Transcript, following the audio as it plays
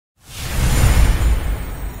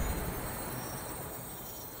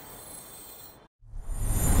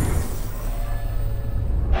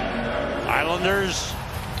Islanders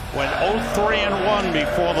went 0-3-1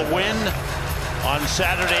 before the win on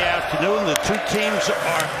Saturday afternoon. The two teams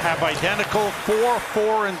have identical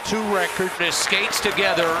 4-4-2 record. His skates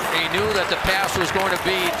together. He knew that the pass was going to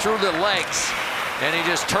be through the legs, and he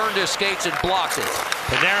just turned his skates and blocked it.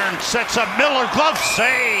 Panarin sets up Miller, glove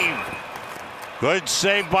save. Good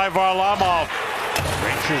save by Varlamov.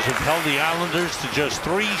 Rangers have held the Islanders to just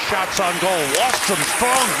 3 shots on goal. Wallstrom,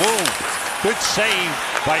 strong move. Good save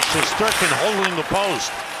by Shesterkin holding the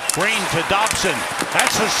post. Green to Dobson.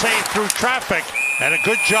 That's a save through traffic, and a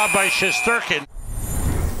good job by Shesterkin.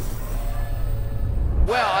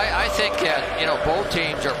 Well, I think that, both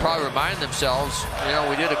teams are probably reminding themselves,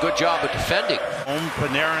 we did a good job of defending.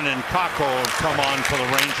 Panarin and Kakko have come on for the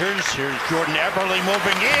Rangers. Here's Jordan Eberle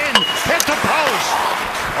moving in. Hit the post.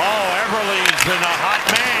 Oh, Eberle's been a hot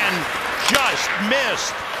man. Just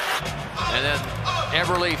missed. And then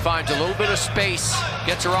Eberle finds a little bit of space,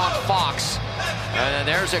 gets around Fox. And then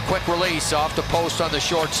there's a quick release off the post on the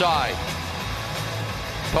short side.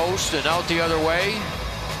 Post and out the other way.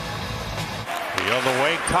 The other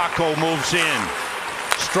way, Kakko moves in.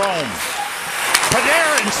 Strome.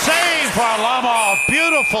 Panarin save Varlamov.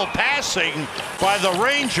 Beautiful passing by the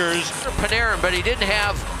Rangers. Panarin, but he didn't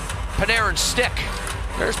have Panarin's stick.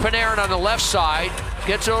 There's Panarin on the left side.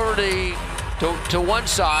 Gets over to one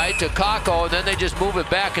side, to Kakko, and then they just move it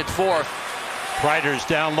back and forth. Kreider's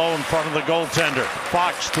down low in front of the goaltender.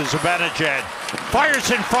 Fox to Zibanejad. Fires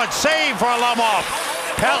in front. Save Varlamov.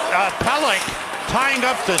 Pelech tying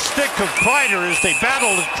up the stick of Kreider as they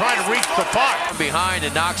battle to try to reach the puck. Behind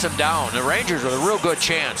and knocks him down. The Rangers with a real good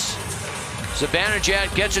chance.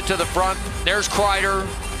 Zibanejad gets it to the front. There's Kreider.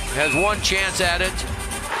 Has one chance at it.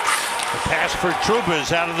 The pass for Trouba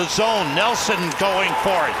is out of the zone. Nelson going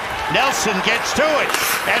for it. Nelson gets to it.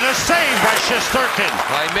 And a save by Shesterkin.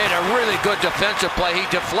 Well, he made a really good defensive play. He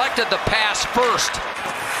deflected the pass first.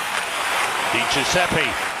 DiGiuseppe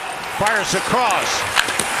fires across.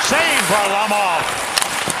 Save Varlamov.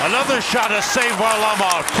 Another shot to save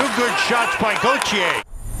Varlamov. 2 good shots by Gauthier.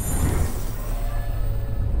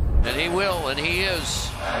 And he will, and he is.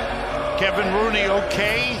 Kevin Rooney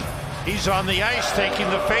okay. He's on the ice taking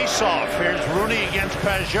the face-off. Here's Rooney against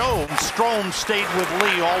Pajot. Strome stayed with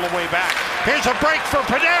Lee all the way back. Here's a break for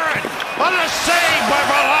Panarin. On a save by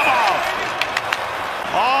Varlamov.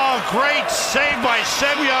 Oh, great save by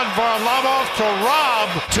Semyon Varlamov to rob.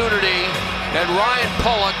 Opportunity, and Ryan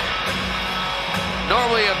Pulock,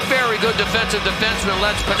 normally a very good defensive defenseman,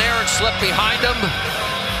 lets Panarin slip behind him.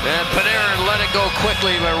 And Panarin let it go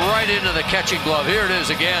quickly, but right into the catching glove. Here it is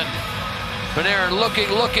again. Panarin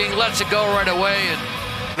looking, lets it go right away. And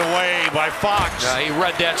away by Fox. He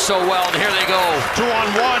read that so well, and here they go.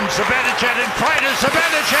 2-on-1, Zibanejad and Kreider.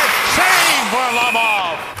 Zibanejad, save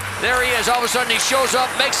Varlamov. There he is. All of a sudden he shows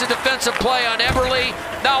up, makes a defensive play on Eberle.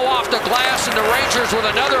 Now off the glass, and the Rangers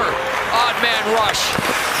with another odd man rush.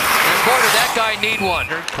 And boy, did that guy need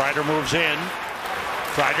one. Kreider moves in.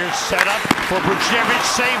 Kreider set up for Buchnevich,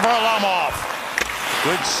 save Varlamov.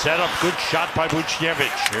 Good setup, good shot by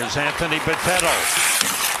Buchnevich. Here's Anthony Bitetto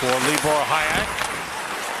for Libor Hayek.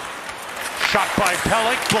 Shot by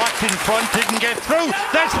Pelech, blocked in front, didn't get through.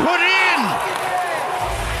 That's put in!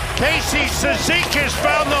 Casey Cizikas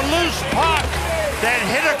found the loose puck that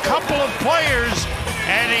hit a couple of players,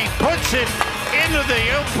 and he puts it into the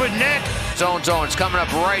open net. Zone, it's coming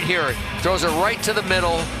up right here. Throws it right to the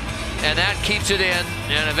middle, and that keeps it in.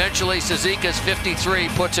 And eventually Cizikas, 53,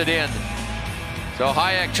 puts it in. So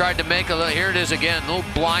Hayek tried to make here it is again, a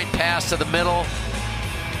little blind pass to the middle.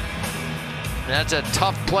 That's a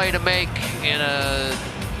tough play to make in a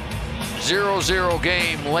 0-0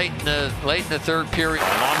 game late in the third period.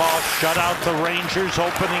 Varlamov shut out the Rangers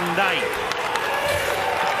opening night.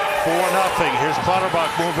 4-0. Here's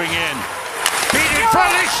Clutterbuck moving in. Beat in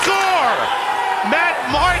front, they score! Matt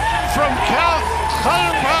Martin from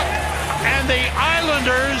Clutterbuck, and the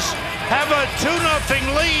Islanders have a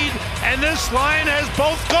 2-0 lead, and this line has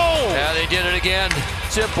both goals. Yeah, they did it again.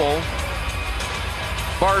 Simple.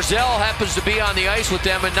 Barzal happens to be on the ice with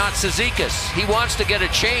them and not Cizikas. He wants to get a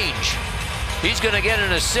change. He's going to get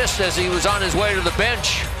an assist as he was on his way to the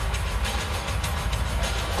bench.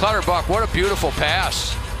 Clutterbuck, what a beautiful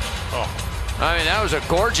pass. Oh. I mean, that was a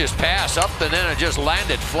gorgeous pass up, and then it just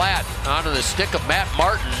landed flat onto the stick of Matt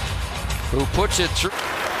Martin, who puts it through.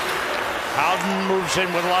 Howden moves in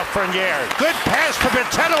with Lafreniere. Good pass to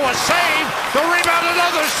Bitetto, a save. The rebound,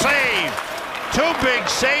 another save. 2 big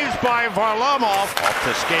saves by Varlamov. Off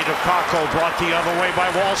the skate of Kakko, brought the other way by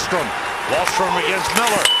Wallstrom. Wallstrom against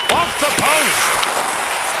Miller. Off the post.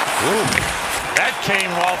 Ooh, that came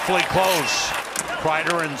awfully close.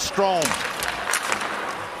 Kreider and Strome.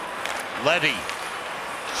 Leddy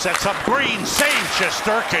sets up Green, saves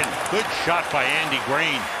Shesterkin. Good shot by Andy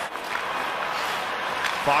Green.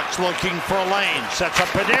 Fox looking for a lane, sets up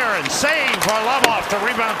Panarin, save Varlamov. The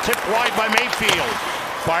rebound tipped wide by Mayfield.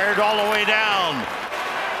 Fired all the way down.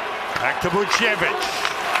 Back to Buchnevich.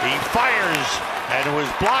 He fires, and it was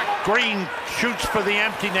blocked. Green shoots for the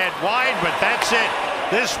empty net wide, but that's it.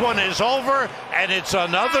 This one is over, and it's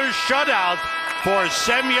another shutout for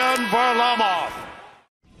Semyon Varlamov.